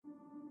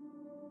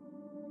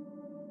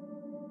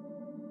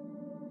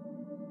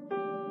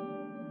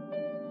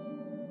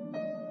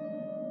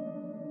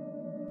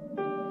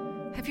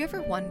Have you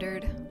ever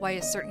wondered why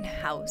a certain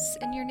house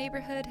in your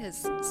neighborhood has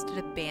stood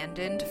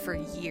abandoned for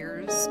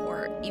years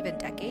or even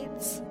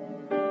decades?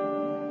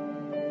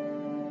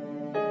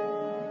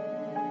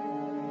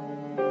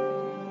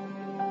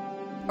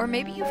 Or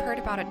maybe you've heard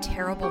about a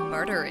terrible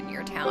murder in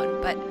your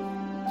town, but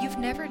you've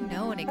never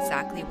known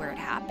exactly where it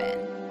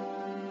happened.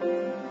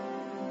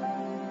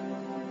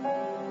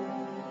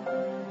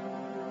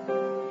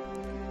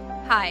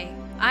 Hi,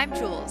 I'm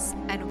Jules,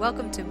 and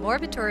welcome to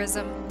Morbid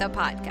Tourism, the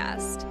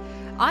podcast.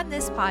 On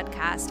this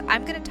podcast,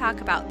 I'm going to talk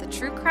about the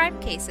true crime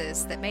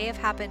cases that may have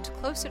happened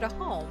closer to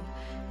home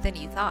than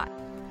you thought.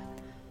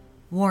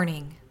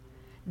 Warning: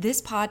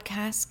 this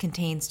podcast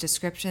contains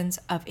descriptions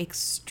of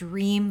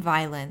extreme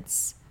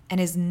violence and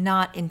is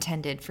not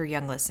intended for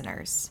young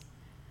listeners.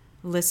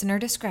 Listener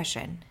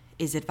discretion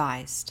is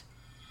advised.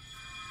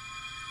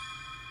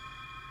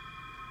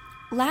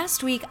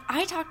 Last week,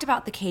 I talked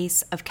about the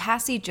case of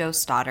Cassie Jo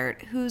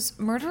Stoddart, whose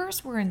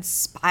murderers were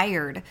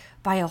inspired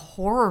by a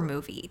horror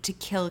movie to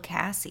kill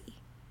Cassie.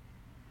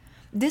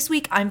 This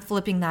week, I'm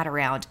flipping that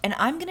around, and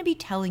I'm going to be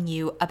telling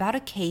you about a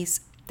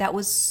case that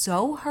was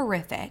so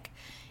horrific,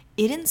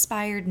 it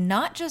inspired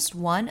not just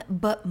one,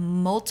 but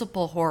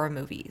multiple horror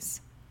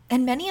movies.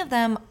 And many of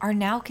them are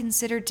now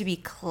considered to be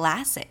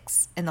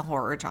classics in the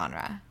horror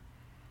genre.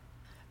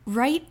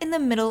 Right in the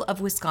middle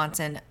of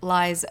Wisconsin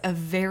lies a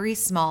very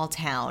small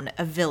town,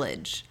 a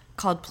village,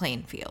 called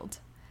Plainfield.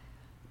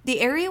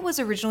 The area was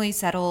originally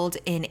settled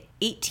in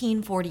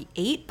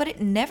 1848, but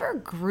it never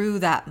grew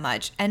that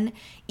much, and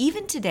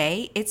even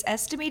today, its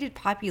estimated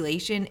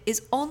population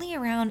is only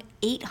around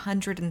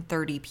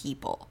 830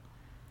 people.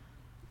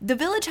 The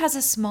village has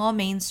a small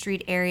Main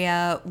Street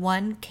area,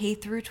 one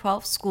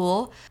K-12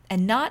 school,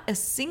 and not a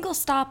single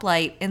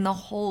stoplight in the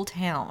whole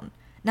town,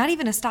 not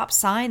even a stop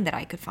sign that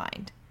I could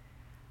find.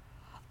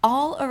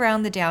 All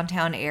around the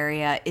downtown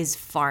area is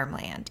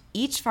farmland,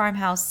 each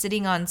farmhouse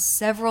sitting on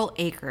several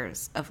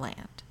acres of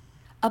land.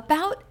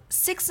 About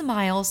 6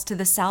 miles to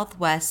the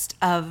southwest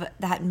of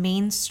that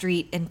main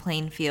street in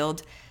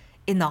Plainfield,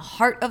 in the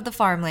heart of the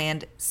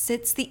farmland,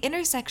 sits the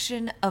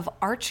intersection of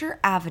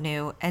Archer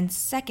Avenue and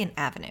 2nd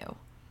Avenue.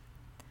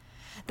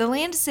 The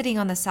land sitting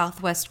on the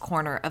southwest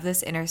corner of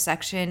this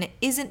intersection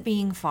isn't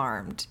being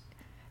farmed.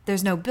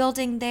 There's no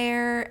building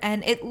there,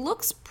 and it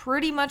looks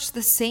pretty much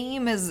the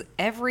same as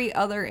every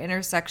other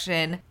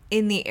intersection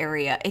in the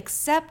area,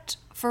 except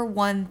for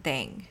one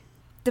thing: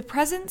 the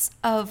presence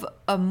of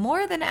a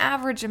more than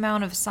average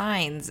amount of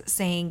signs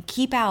saying,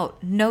 "Keep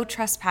out, no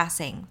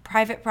trespassing,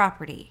 private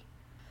property."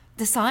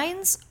 The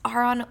signs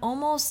are on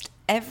almost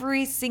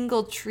every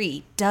single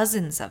tree,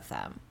 dozens of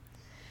them.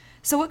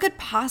 So what could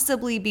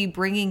possibly be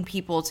bringing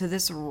people to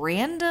this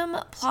random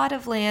plot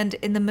of land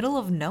in the middle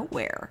of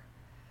nowhere?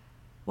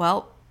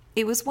 Well,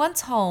 it was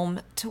once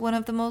home to one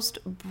of the most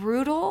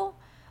brutal,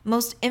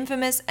 most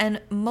infamous, and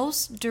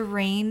most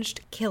deranged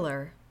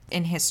killer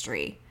in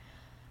history.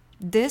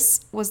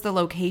 This was the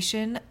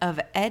location of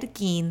Ed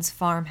Gein's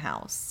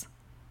farmhouse.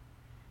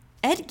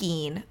 Ed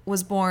Gein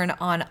was born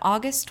on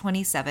August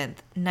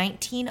 27th,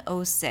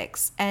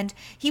 1906, and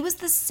he was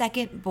the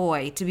second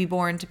boy to be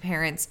born to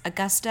parents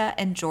Augusta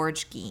and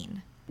George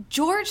Gein.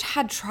 George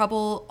had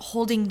trouble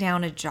holding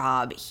down a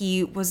job.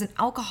 He was an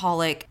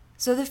alcoholic.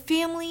 So the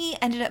family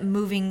ended up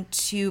moving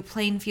to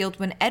Plainfield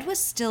when Ed was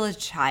still a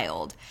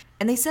child,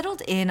 and they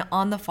settled in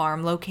on the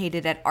farm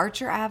located at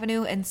Archer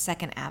Avenue and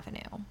 2nd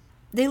Avenue.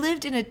 They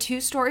lived in a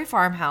 2-story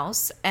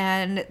farmhouse,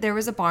 and there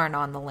was a barn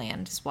on the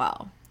land as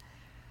well.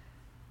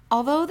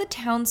 Although the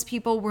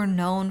townspeople were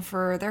known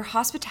for their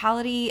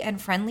hospitality and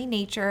friendly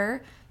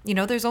nature,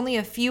 there's only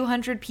a few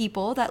hundred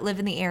people that live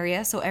in the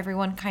area, so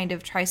everyone kind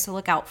of tries to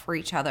look out for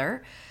each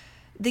other.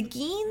 The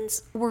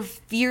Geins were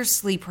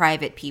fiercely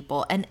private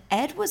people, and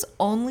Ed was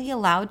only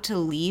allowed to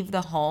leave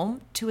the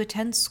home to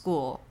attend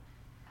school.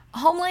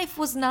 Home life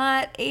was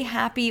not a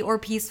happy or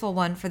peaceful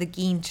one for the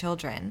Gein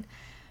children.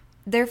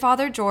 Their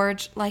father,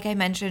 George, like I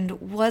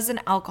mentioned, was an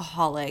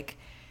alcoholic,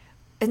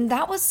 and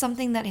that was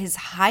something that his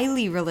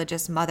highly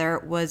religious mother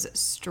was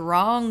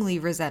strongly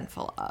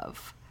resentful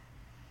of.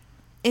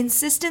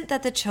 Insistent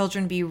that the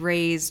children be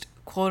raised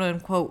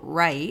quote-unquote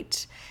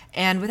right,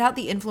 and without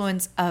the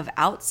influence of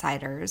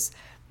outsiders,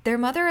 their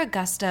mother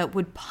Augusta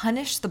would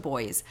punish the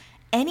boys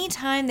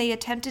anytime they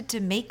attempted to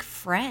make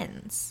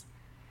friends.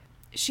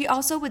 She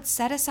also would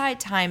set aside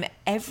time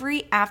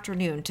every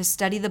afternoon to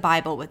study the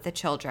Bible with the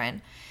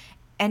children,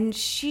 and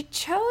she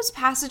chose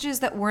passages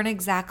that weren't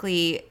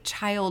exactly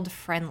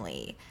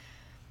child-friendly.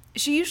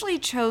 She usually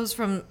chose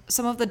from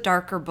some of the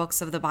darker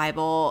books of the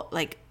Bible,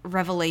 like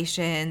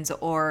Revelations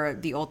or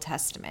the Old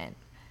Testament.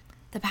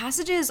 The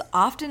passages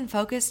often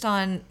focused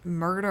on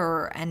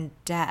murder and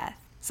death,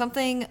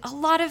 something a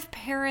lot of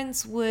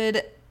parents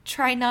would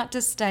try not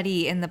to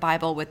study in the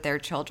Bible with their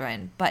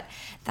children, but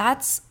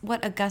that's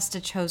what Augusta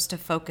chose to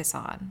focus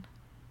on.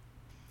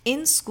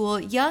 In school,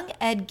 young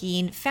Ed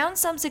Gein found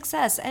some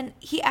success, and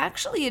he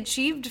actually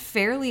achieved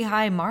fairly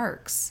high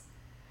marks.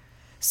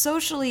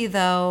 Socially,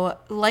 though,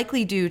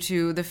 likely due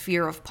to the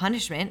fear of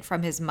punishment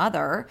from his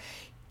mother,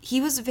 He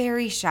was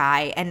very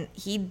shy and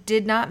he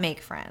did not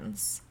make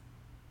friends.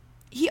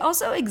 He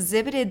also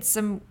exhibited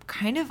some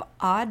kind of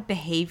odd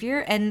behavior,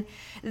 and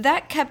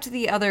that kept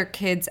the other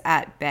kids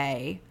at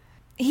bay.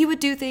 He would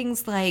do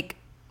things like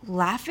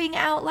laughing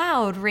out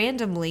loud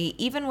randomly,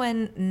 even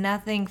when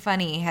nothing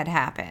funny had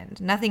happened.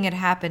 Nothing had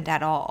happened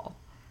at all.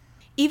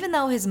 Even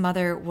though his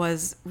mother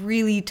was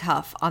really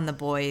tough on the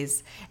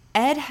boys,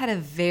 Ed had a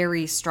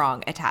very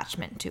strong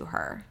attachment to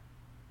her.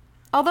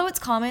 Although it's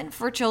common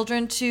for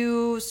children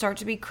to start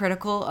to be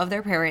critical of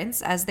their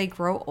parents as they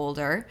grow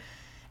older,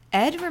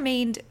 Ed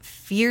remained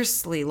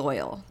fiercely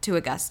loyal to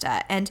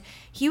Augusta, and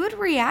he would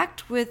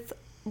react with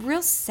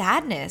real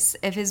sadness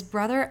if his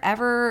brother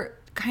ever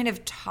kind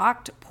of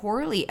talked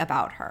poorly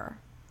about her.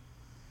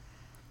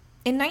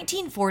 In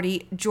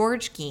 1940,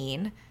 George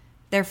Gein,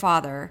 their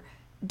father,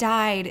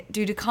 died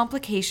due to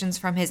complications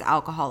from his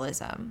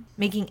alcoholism,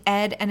 making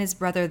Ed and his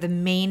brother the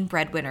main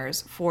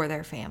breadwinners for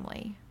their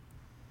family.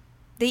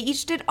 They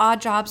each did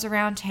odd jobs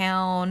around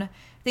town,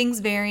 things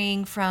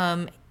varying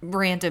from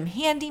random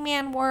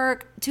handyman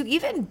work to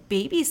even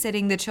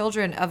babysitting the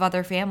children of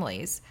other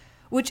families,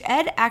 which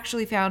Ed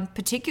actually found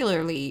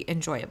particularly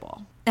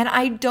enjoyable. And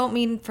I don't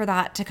mean for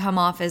that to come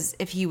off as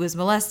if he was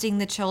molesting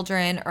the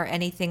children or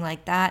anything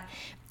like that.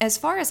 As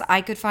far as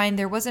I could find,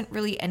 there wasn't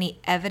really any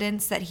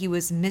evidence that he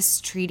was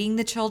mistreating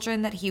the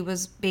children that he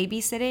was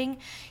babysitting.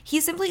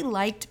 He simply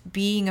liked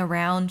being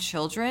around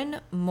children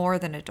more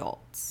than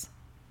adults.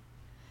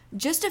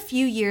 Just a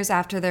few years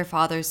after their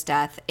father's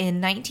death, in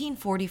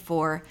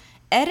 1944,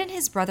 Ed and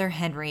his brother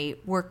Henry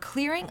were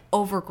clearing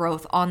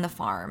overgrowth on the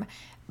farm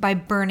by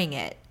burning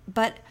it,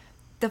 but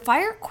the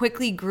fire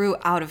quickly grew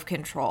out of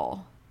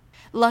control.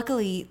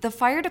 Luckily, the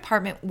fire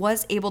department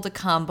was able to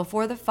come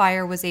before the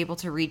fire was able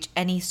to reach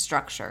any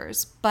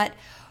structures, but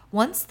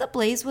once the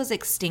blaze was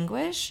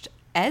extinguished,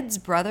 Ed's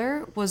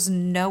brother was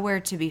nowhere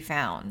to be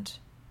found.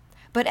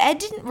 But Ed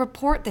didn't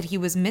report that he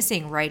was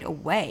missing right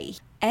away.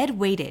 Ed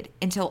waited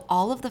until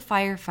all of the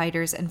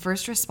firefighters and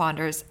first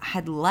responders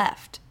had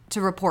left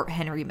to report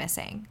Henry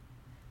missing.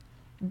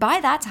 By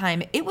that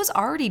time, it was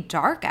already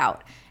dark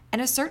out,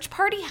 and a search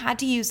party had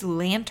to use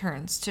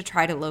lanterns to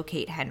try to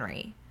locate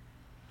Henry.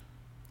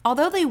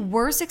 Although they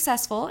were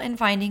successful in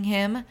finding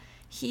him,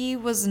 he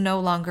was no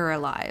longer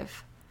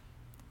alive.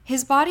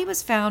 His body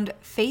was found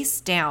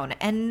face down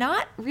and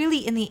not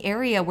really in the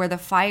area where the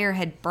fire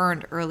had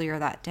burned earlier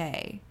that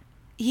day.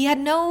 He had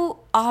no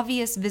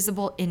obvious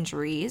visible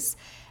injuries,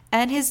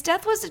 and his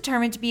death was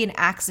determined to be an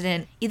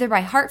accident either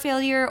by heart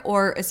failure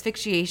or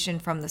asphyxiation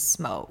from the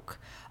smoke.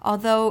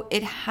 Although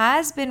it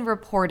has been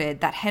reported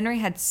that Henry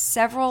had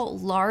several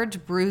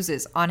large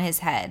bruises on his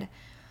head,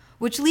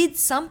 which leads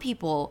some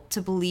people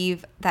to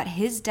believe that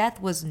his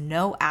death was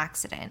no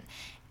accident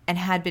and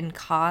had been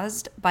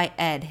caused by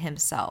Ed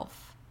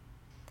himself.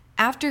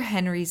 After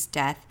Henry's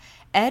death,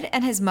 Ed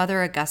and his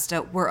mother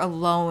Augusta were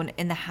alone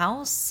in the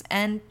house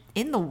and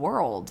in the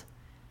world.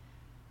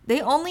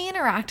 They only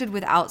interacted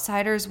with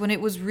outsiders when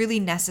it was really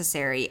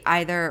necessary,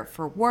 either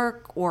for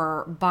work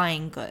or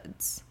buying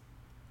goods.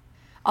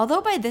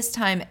 Although by this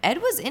time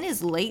Ed was in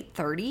his late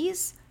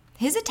 30s,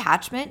 his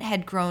attachment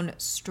had grown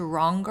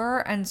stronger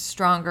and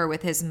stronger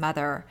with his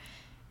mother,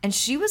 and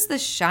she was the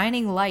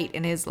shining light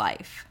in his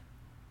life.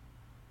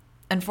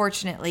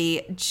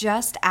 Unfortunately,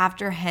 just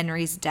after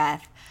Henry's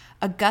death,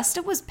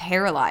 Augusta was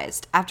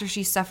paralyzed after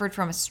she suffered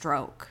from a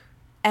stroke.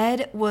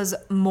 Ed was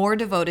more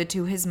devoted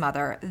to his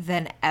mother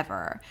than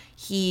ever.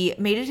 He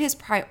made it his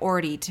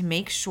priority to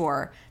make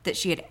sure that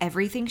she had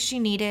everything she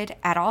needed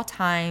at all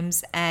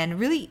times and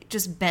really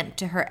just bent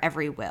to her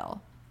every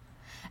will.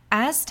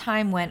 As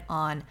time went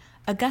on,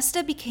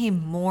 Augusta became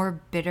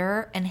more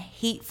bitter and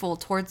hateful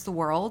towards the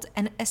world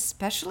and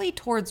especially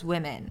towards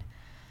women.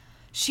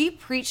 She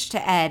preached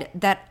to Ed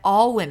that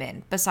all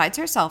women, besides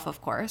herself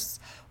of course,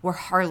 were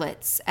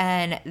harlots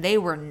and they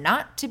were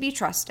not to be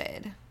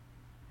trusted.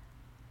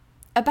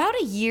 About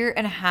a year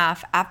and a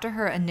half after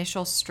her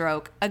initial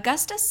stroke,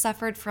 Augusta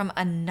suffered from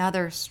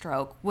another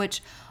stroke,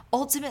 which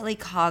ultimately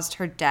caused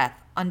her death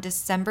on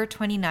December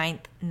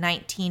 29,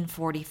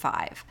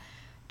 1945,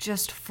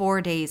 just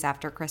 4 days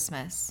after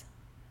Christmas.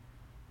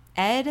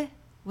 Ed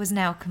was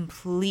now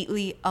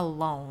completely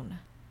alone.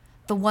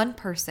 The one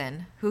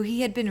person who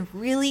he had been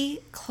really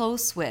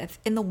close with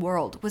in the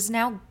world was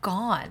now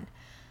gone,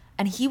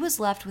 and he was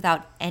left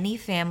without any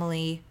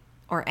family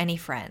or any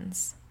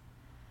friends.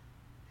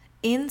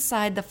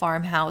 Inside the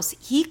farmhouse,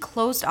 he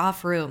closed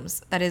off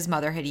rooms that his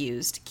mother had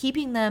used,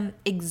 keeping them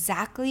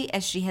exactly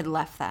as she had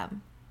left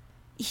them.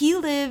 He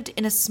lived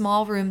in a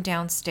small room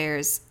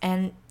downstairs,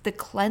 and the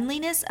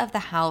cleanliness of the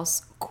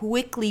house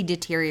quickly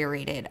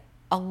deteriorated,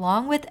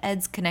 along with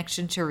Ed's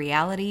connection to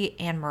reality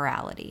and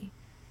morality.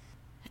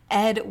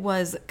 Ed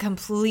was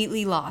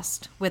completely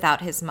lost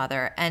without his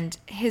mother, and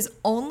his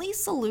only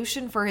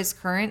solution for his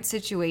current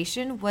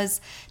situation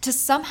was to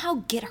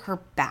somehow get her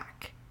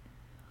back.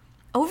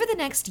 Over the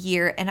next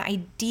year, an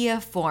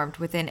idea formed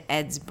within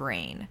Ed's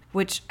brain,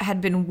 which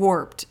had been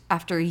warped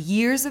after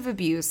years of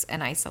abuse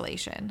and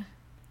isolation.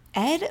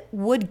 Ed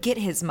would get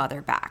his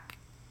mother back.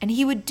 And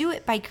he would do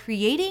it by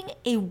creating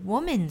a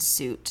woman's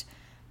suit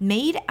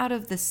made out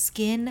of the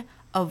skin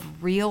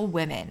of real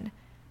women.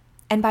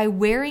 And by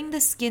wearing the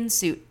skin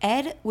suit,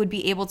 Ed would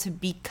be able to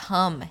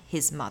become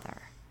his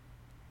mother.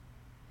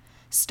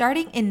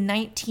 Starting in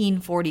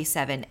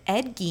 1947,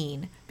 Ed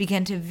Gein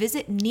began to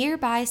visit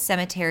nearby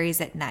cemeteries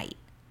at night.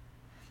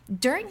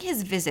 During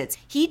his visits,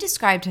 he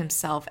described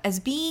himself as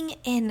being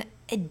in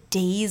a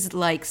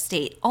dazed-like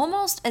state,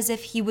 almost as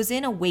if he was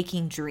in a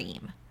waking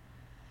dream.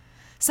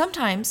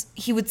 Sometimes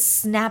he would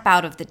snap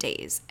out of the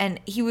daze, and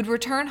he would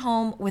return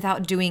home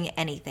without doing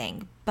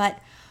anything. But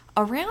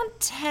around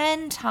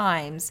 10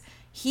 times,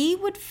 he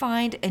would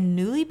find a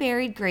newly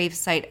buried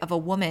gravesite of a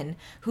woman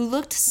who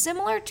looked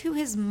similar to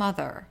his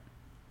mother.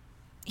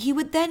 He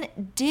would then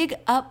dig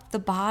up the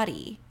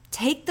body,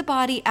 take the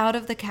body out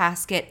of the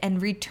casket,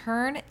 and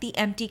return the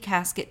empty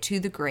casket to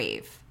the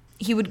grave.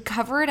 He would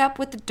cover it up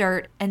with the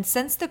dirt, and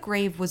since the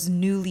grave was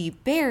newly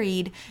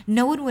buried,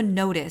 no one would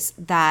notice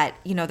that,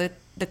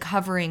 the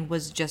covering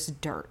was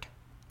just dirt.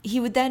 He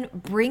would then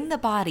bring the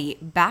body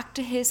back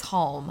to his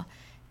home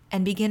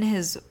and begin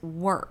his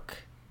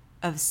work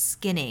of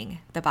skinning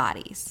the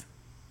bodies.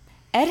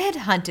 Ed had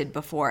hunted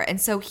before, and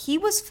so he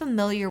was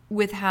familiar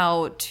with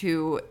how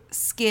to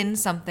skin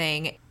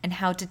something and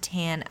how to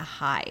tan a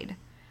hide.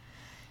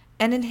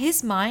 And in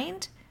his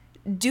mind,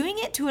 doing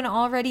it to an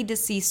already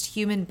deceased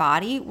human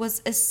body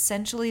was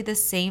essentially the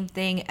same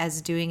thing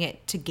as doing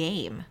it to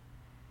game.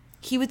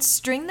 He would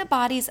string the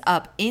bodies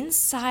up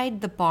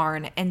inside the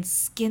barn and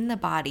skin the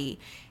body,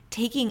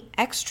 taking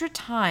extra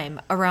time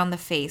around the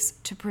face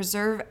to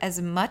preserve as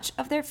much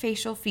of their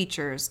facial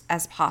features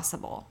as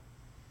possible.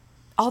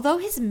 Although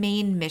his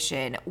main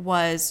mission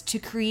was to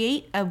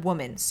create a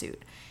woman's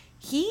suit,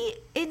 he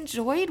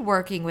enjoyed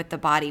working with the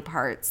body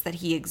parts that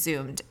he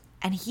exhumed,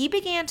 and he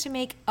began to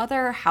make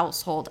other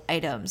household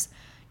items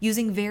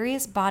using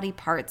various body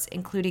parts,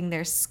 including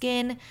their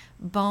skin,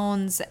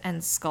 bones,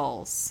 and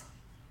skulls.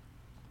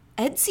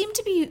 Ed seemed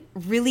to be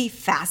really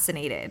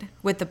fascinated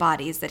with the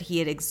bodies that he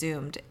had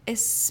exhumed,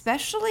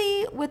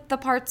 especially with the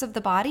parts of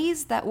the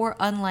bodies that were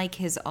unlike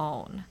his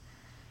own.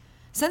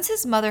 Since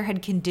his mother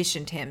had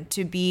conditioned him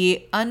to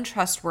be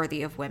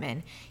untrustworthy of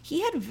women,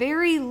 he had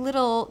very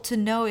little to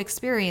no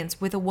experience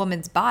with a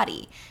woman's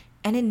body,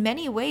 and in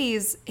many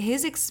ways,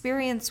 his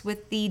experience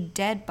with the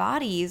dead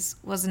bodies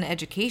was an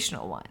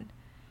educational one.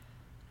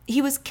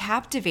 He was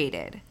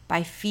captivated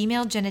by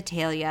female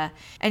genitalia,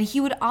 and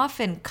he would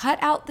often cut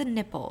out the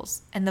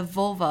nipples and the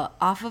vulva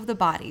off of the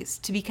bodies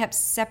to be kept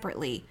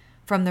separately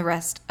from the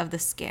rest of the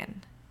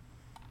skin.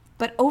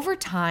 But over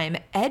time,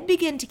 Ed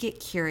began to get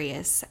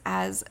curious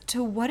as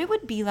to what it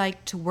would be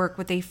like to work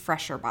with a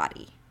fresher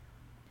body.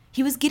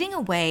 He was getting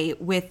away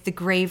with the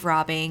grave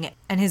robbing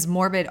and his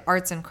morbid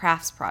arts and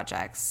crafts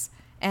projects,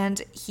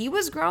 and he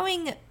was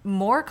growing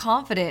more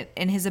confident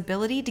in his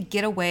ability to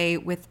get away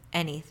with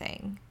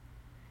anything.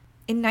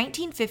 In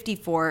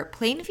 1954,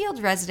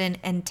 Plainfield resident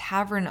and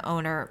tavern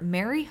owner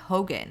Mary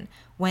Hogan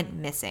went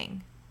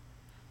missing.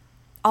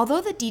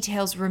 Although the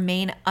details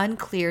remain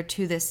unclear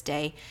to this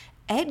day,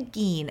 Ed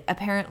Gein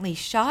apparently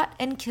shot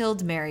and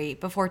killed Mary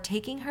before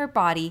taking her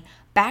body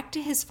back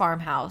to his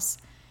farmhouse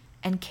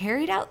and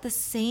carried out the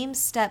same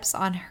steps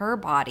on her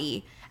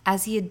body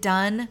as he had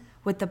done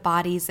with the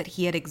bodies that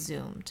he had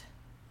exhumed.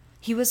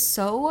 He was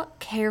so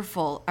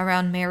careful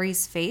around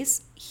Mary's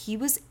face, he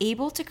was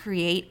able to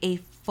create a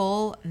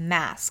full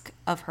mask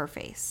of her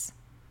face.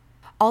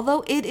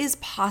 Although it is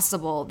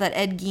possible that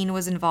Ed Gein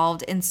was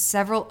involved in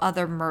several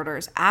other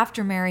murders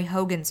after Mary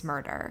Hogan's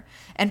murder,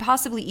 and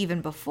possibly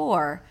even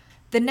before,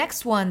 the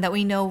next one that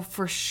we know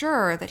for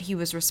sure that he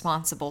was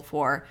responsible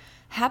for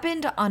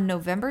happened on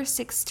November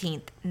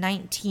 16th,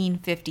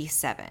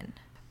 1957.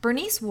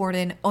 Bernice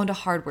Worden owned a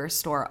hardware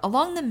store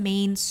along the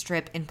main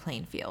strip in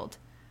Plainfield.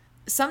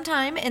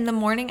 Sometime in the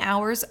morning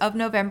hours of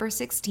November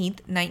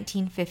 16th,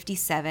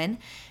 1957,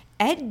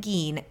 Ed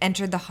Gein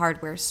entered the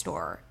hardware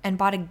store and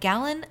bought a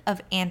gallon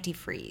of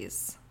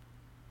antifreeze.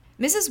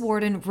 Mrs.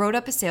 Worden wrote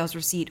up a sales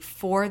receipt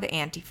for the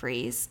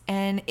antifreeze,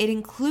 and it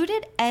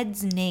included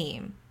Ed's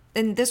name,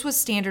 and this was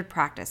standard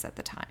practice at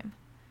the time.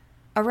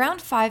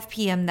 Around 5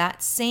 p.m.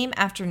 that same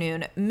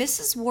afternoon,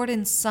 Mrs.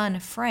 Worden's son,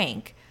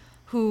 Frank,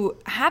 who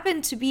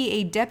happened to be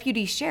a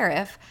deputy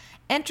sheriff,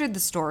 entered the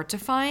store to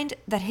find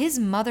that his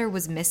mother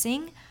was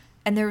missing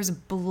and there was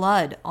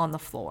blood on the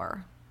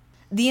floor.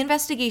 The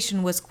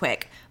investigation was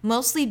quick,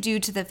 mostly due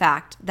to the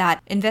fact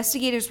that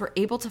investigators were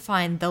able to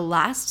find the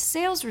last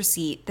sales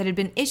receipt that had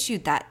been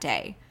issued that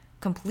day,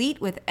 complete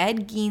with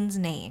Ed Gein's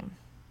name.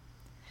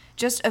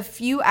 Just a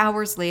few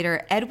hours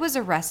later, Ed was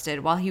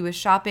arrested while he was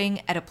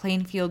shopping at a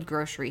Plainfield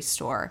grocery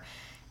store,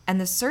 and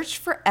the search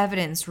for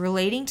evidence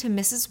relating to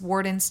Mrs.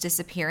 Worden's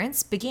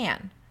disappearance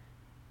began,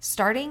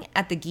 starting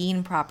at the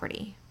Gein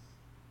property.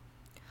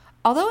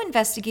 Although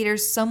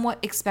investigators somewhat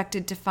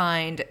expected to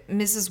find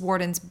Mrs.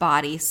 Worden's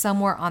body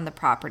somewhere on the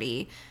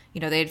property,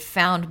 they had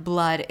found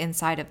blood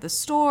inside of the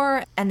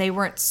store, and they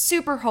weren't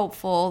super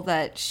hopeful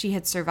that she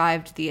had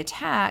survived the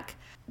attack,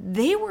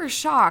 they were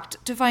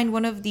shocked to find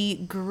one of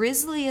the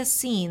grisliest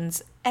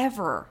scenes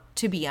ever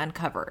to be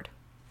uncovered.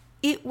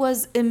 It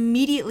was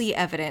immediately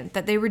evident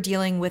that they were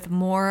dealing with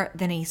more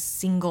than a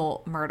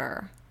single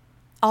murder.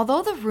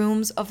 Although the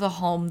rooms of the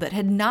home that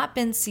had not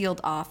been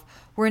sealed off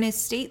were in a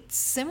state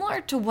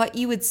similar to what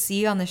you would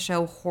see on the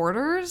show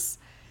Hoarders,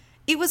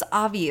 it was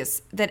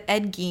obvious that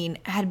Ed Gein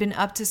had been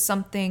up to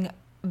something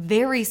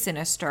very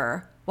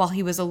sinister while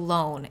he was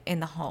alone in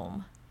the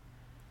home.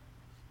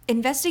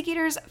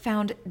 Investigators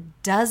found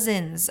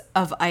dozens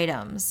of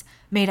items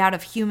made out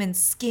of human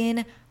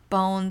skin,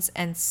 bones,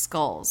 and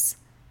skulls,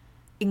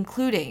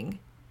 including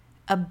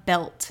a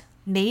belt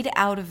made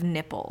out of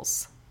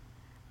nipples,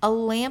 a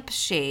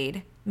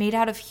lampshade made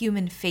out of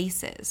human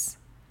faces,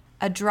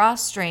 a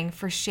drawstring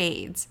for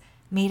shades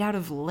made out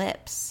of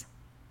lips,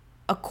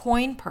 a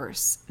coin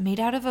purse made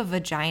out of a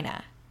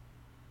vagina,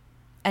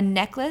 a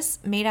necklace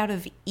made out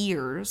of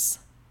ears,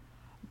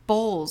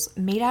 bowls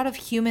made out of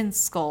human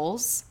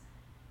skulls,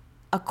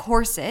 a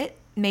corset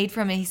made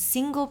from a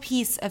single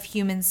piece of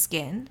human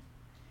skin,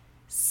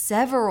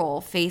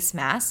 several face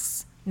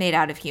masks made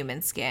out of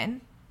human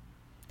skin,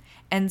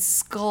 and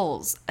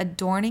skulls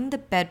adorning the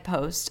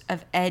bedpost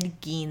of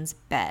Ed Gein's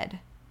bed.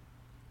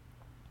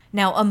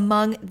 Now,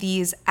 among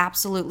these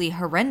absolutely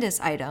horrendous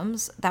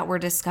items that were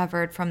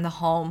discovered from the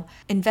home,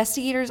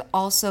 investigators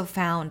also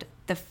found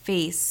the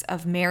face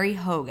of Mary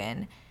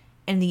Hogan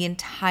and the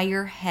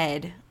entire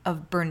head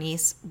of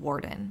Bernice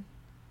Worden.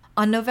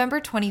 On November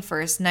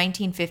 21st,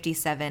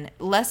 1957,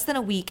 less than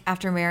a week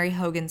after Mary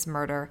Hogan's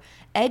murder,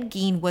 Ed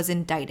Gein was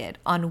indicted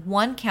on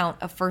one count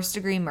of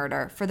first-degree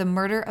murder for the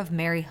murder of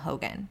Mary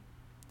Hogan.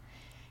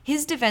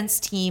 His defense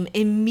team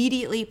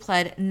immediately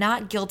pled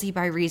not guilty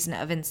by reason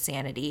of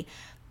insanity,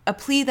 a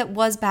plea that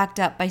was backed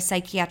up by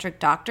psychiatric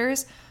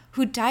doctors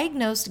who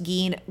diagnosed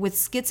Gein with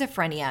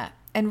schizophrenia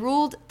and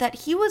ruled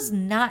that he was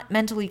not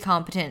mentally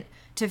competent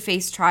to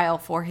face trial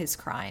for his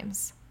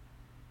crimes.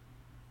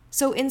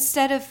 So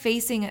instead of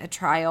facing a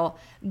trial,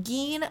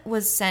 Gein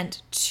was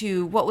sent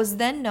to what was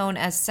then known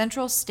as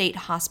Central State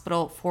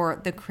Hospital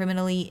for the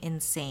Criminally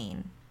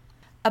Insane.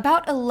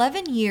 About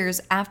 11 years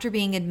after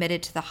being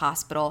admitted to the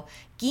hospital,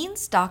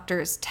 Gein's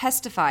doctors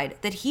testified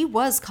that he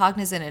was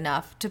cognizant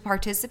enough to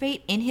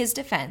participate in his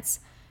defense,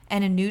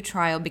 and a new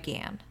trial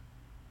began.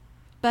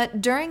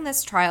 But during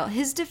this trial,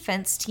 his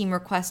defense team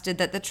requested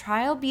that the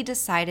trial be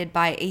decided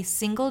by a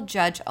single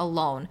judge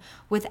alone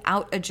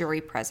without a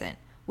jury present,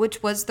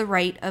 which was the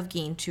right of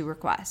Gein to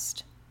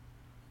request.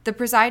 The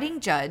presiding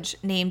judge,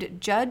 named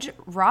Judge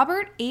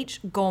Robert H.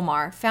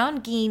 Golmar,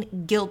 found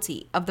Gein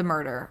guilty of the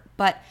murder,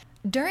 but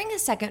during a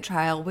second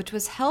trial, which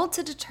was held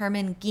to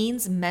determine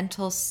Gein's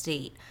mental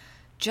state,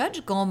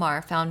 Judge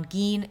Golmar found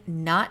Gein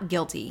not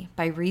guilty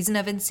by reason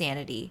of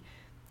insanity,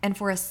 and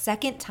for a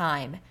second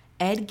time,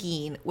 Ed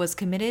Gein was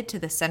committed to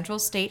the Central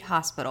State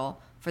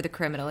Hospital for the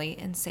Criminally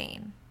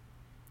Insane.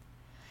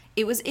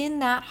 It was in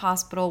that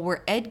hospital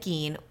where Ed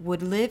Gein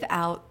would live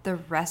out the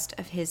rest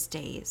of his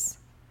days.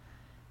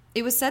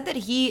 It was said that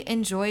he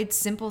enjoyed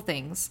simple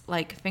things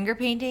like finger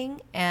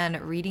painting and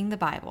reading the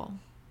Bible.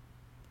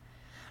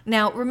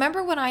 Now,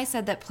 remember when I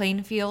said that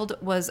Plainfield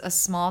was a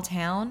small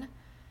town?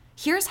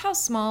 Here's how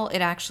small it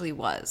actually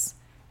was.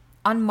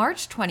 On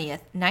March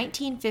 20th,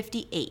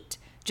 1958,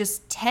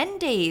 just 10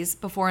 days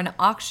before an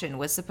auction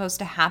was supposed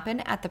to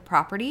happen at the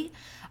property,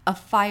 a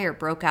fire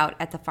broke out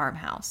at the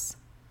farmhouse.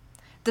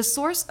 The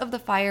source of the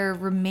fire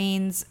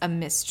remains a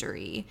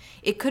mystery.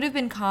 It could have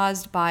been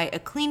caused by a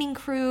cleaning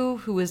crew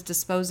who was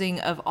disposing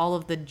of all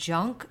of the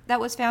junk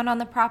that was found on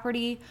the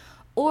property,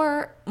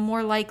 or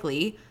more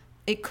likely,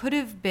 it could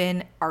have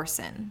been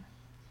arson.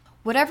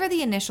 Whatever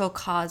the initial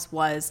cause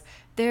was,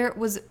 there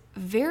was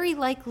very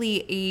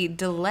likely a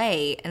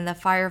delay in the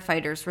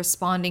firefighters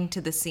responding to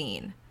the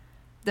scene.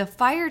 The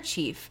fire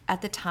chief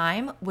at the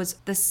time was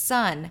the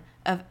son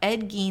of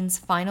Ed Gein's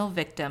final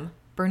victim,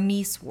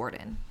 Bernice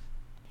Worden.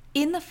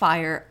 In the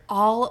fire,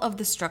 all of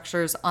the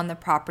structures on the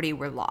property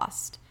were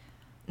lost.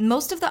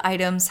 Most of the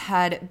items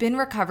had been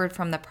recovered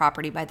from the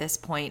property by this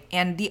point,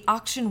 and the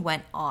auction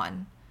went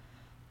on.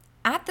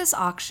 At this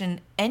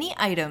auction, any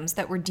items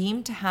that were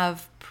deemed to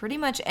have pretty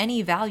much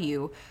any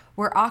value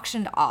were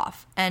auctioned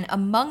off, and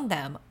among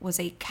them was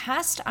a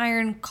cast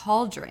iron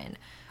cauldron,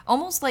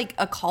 almost like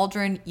a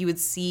cauldron you would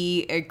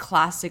see a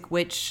classic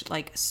witch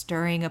like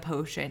stirring a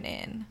potion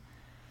in.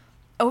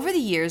 Over the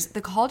years,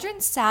 the cauldron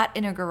sat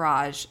in a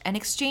garage and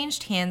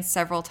exchanged hands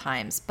several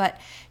times, but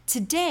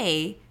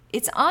today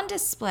it's on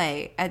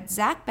display at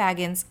Zak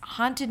Bagans'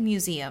 Haunted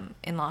Museum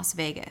in Las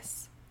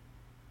Vegas.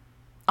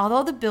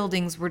 Although the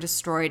buildings were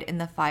destroyed in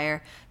the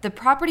fire, the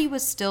property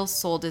was still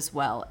sold as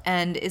well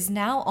and is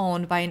now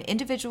owned by an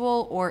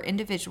individual or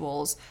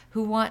individuals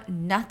who want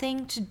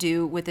nothing to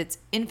do with its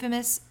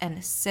infamous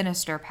and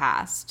sinister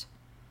past.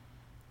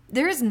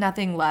 There is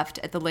nothing left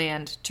at the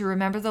land to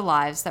remember the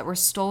lives that were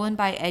stolen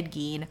by Ed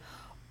Gein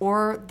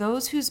or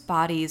those whose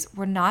bodies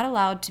were not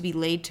allowed to be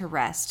laid to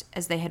rest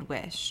as they had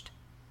wished.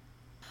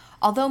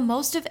 Although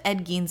most of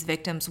Ed Gein's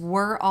victims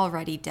were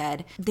already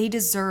dead, they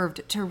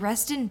deserved to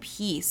rest in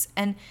peace,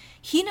 and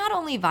he not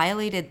only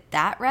violated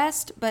that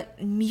rest,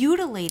 but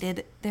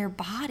mutilated their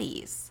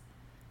bodies.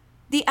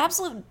 The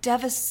absolute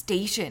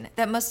devastation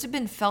that must have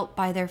been felt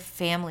by their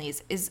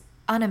families is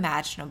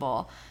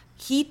unimaginable.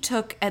 He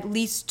took at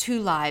least 2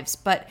 lives,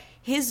 but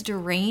his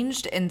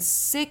deranged and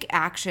sick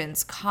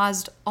actions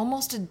caused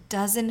almost a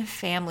dozen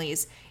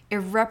families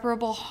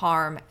irreparable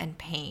harm and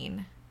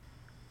pain.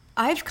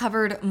 I've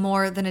covered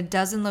more than a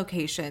dozen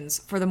locations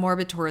for the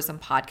Morbid Tourism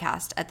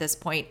podcast at this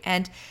point,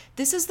 and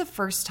this is the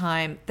first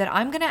time that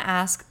I'm going to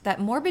ask that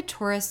morbid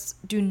tourists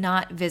do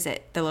not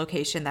visit the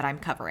location that I'm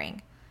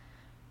covering.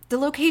 The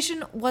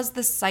location was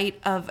the site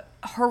of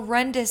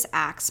horrendous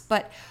acts,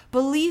 but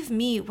believe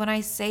me when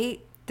I say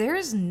there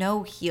is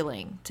no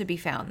healing to be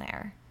found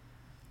there.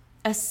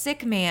 A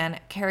sick man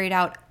carried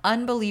out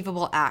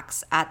unbelievable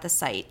acts at the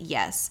site,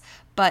 yes,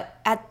 but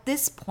at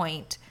this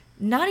point,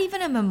 not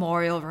even a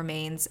memorial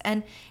remains,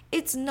 and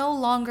it's no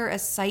longer a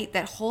site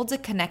that holds a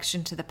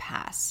connection to the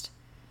past.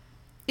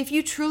 If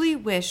you truly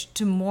wish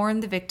to mourn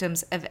the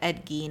victims of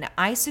Ed Gein,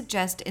 I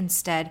suggest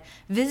instead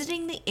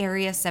visiting the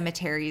area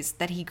cemeteries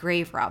that he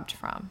grave robbed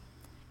from,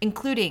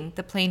 including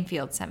the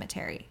Plainfield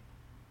Cemetery.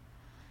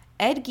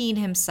 Ed Gein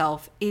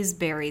himself is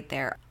buried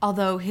there,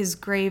 although his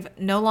grave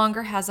no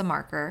longer has a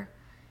marker.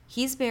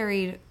 He's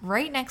buried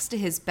right next to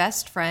his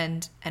best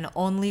friend and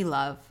only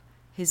love,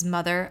 his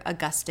mother,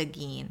 Augusta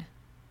Gein.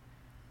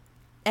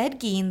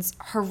 Ed Gein's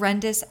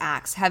horrendous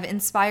acts have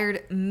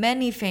inspired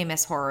many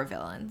famous horror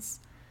villains.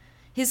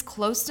 His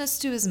closeness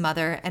to his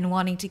mother and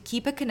wanting to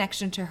keep a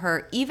connection to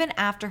her even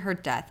after her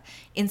death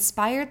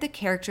inspired the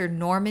character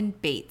Norman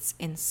Bates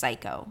in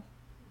Psycho.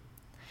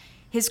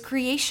 His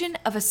creation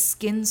of a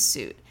skin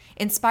suit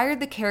inspired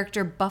the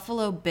character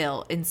Buffalo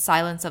Bill in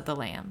Silence of the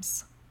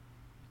Lambs.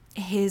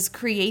 His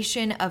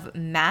creation of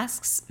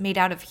masks made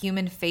out of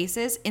human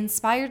faces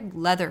inspired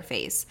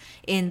Leatherface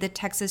in the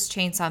Texas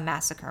Chainsaw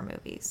Massacre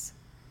movies.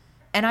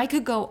 And I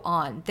could go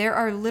on. There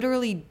are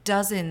literally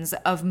dozens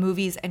of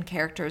movies and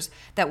characters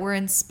that were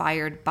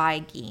inspired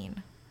by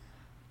Gein.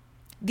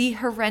 The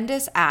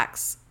horrendous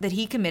acts that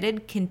he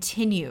committed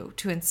continue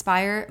to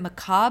inspire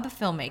macabre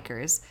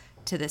filmmakers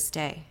to this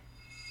day.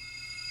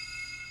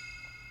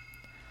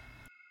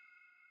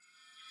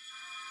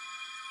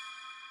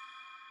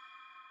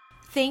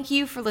 Thank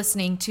you for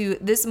listening to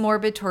this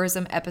Morbid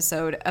Tourism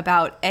episode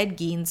about Ed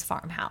Gein's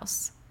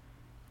farmhouse.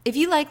 If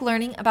you like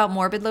learning about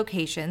morbid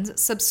locations,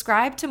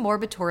 subscribe to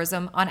Morbid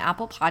Tourism on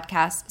Apple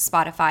Podcasts,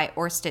 Spotify,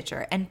 or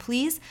Stitcher, and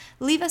please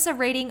leave us a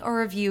rating or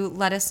review.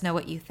 Let us know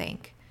what you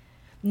think.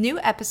 New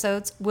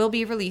episodes will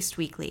be released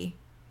weekly.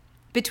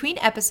 Between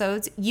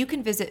episodes, you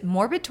can visit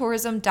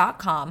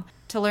morbidtourism.com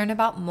to learn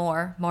about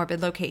more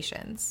morbid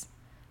locations.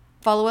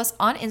 Follow us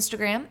on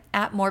Instagram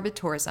at Morbid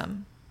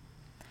Tourism.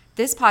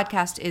 This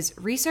podcast is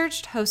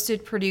researched,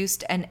 hosted,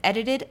 produced, and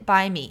edited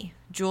by me,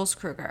 Jules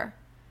Kruger.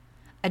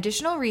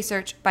 Additional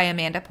research by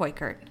Amanda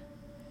Poikert.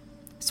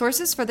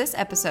 Sources for this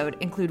episode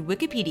include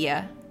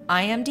Wikipedia,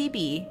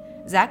 IMDb,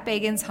 Zach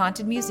Bagans'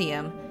 Haunted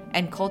Museum,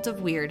 and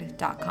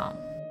cultofweird.com.